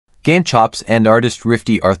GameChops and artist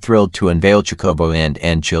Rifti are thrilled to unveil Chocobo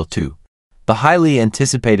Chill II, the highly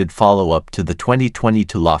anticipated follow-up to the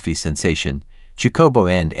 2022 Lofi sensation,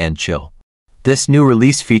 Chocobo Chill. This new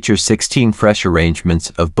release features 16 fresh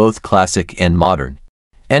arrangements of both classic and modern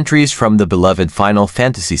entries from the beloved Final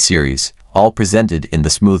Fantasy series, all presented in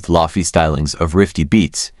the smooth Lofi stylings of Rifti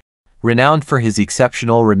Beats. Renowned for his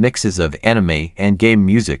exceptional remixes of anime and game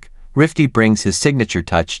music, Rifti brings his signature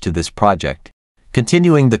touch to this project,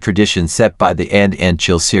 continuing the tradition set by the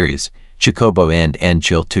Chill series. Chocobo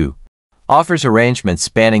Chill II offers arrangements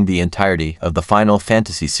spanning the entirety of the Final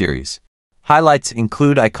Fantasy series. Highlights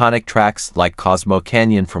include iconic tracks like Cosmo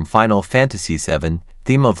Canyon from Final Fantasy VII,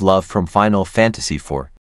 Theme of Love from Final Fantasy IV,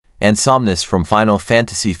 and Somnus from Final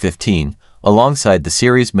Fantasy XV, alongside the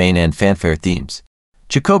series' main and fanfare themes.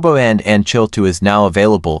 Chocobo Chill II is now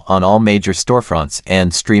available on all major storefronts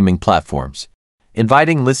and streaming platforms,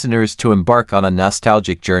 inviting listeners to embark on a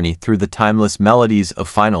nostalgic journey through the timeless melodies of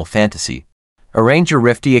Final Fantasy. Arranger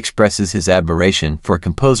Rifti expresses his admiration for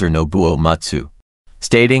composer Nobuo Matsu,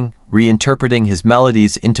 stating, "Reinterpreting his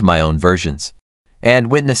melodies into my own versions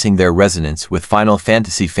and witnessing their resonance with Final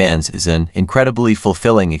Fantasy fans is an incredibly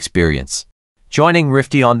fulfilling experience." Joining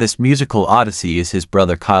Rifti on this musical odyssey is his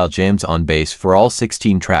brother Kyle James on bass for all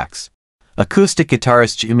 16 tracks. Acoustic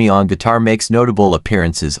guitarist Jimmy on guitar makes notable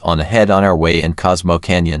appearances on Ahead on Our Way and Cosmo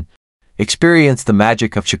Canyon. Experience the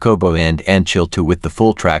magic of Chocobo Chill II with the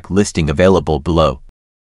full track listing available below.